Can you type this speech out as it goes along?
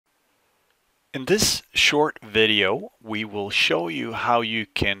In this short video, we will show you how you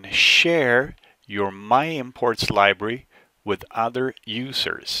can share your MyImports library with other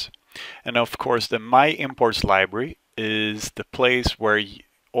users. And of course, the MyImports library is the place where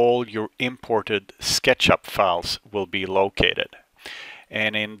all your imported SketchUp files will be located.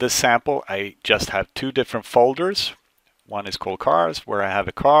 And in this sample, I just have two different folders. One is called Cars, where I have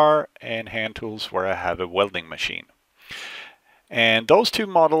a car, and Hand Tools, where I have a welding machine. And those two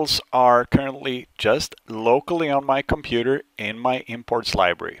models are currently just locally on my computer in my imports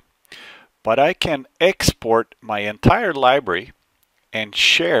library. But I can export my entire library and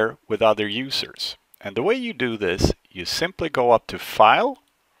share with other users. And the way you do this, you simply go up to File,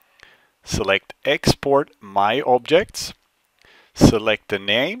 select Export My Objects, select the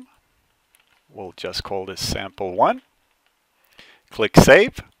name, we'll just call this Sample 1, click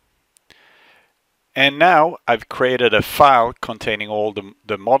Save. And now I've created a file containing all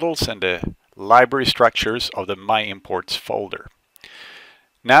the models and the library structures of the MyImports folder.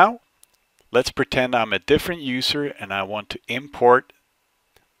 Now let's pretend I'm a different user and I want to import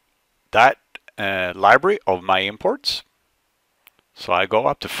that library of MyImports. So I go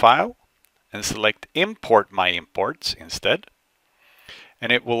up to File and select Import MyImports instead.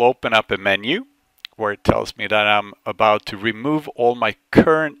 And it will open up a menu where it tells me that I'm about to remove all my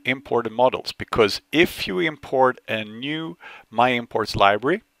current imported models, because if you import a new MyImports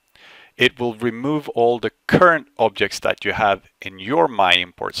library, it will remove all the current objects that you have in your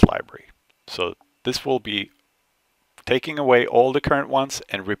MyImports library. So this will be taking away all the current ones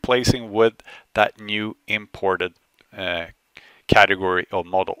and replacing with that new imported category of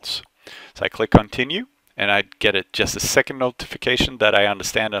models. So I click Continue. And I get just a second notification that I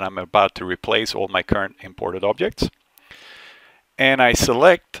understand that I'm about to replace all my current imported objects. And I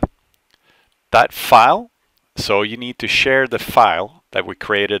select that file. So you need to share the file that we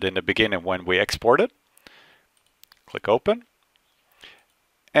created in the beginning when we exported. Click Open.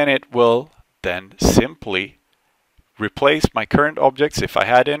 And it will then simply replace my current objects, if I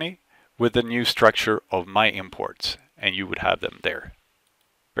had any, with the new structure of MyImports. And you would have them there.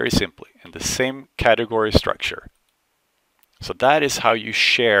 Very simply, in the same category structure. So that is how you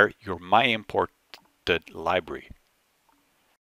share your MyImported library.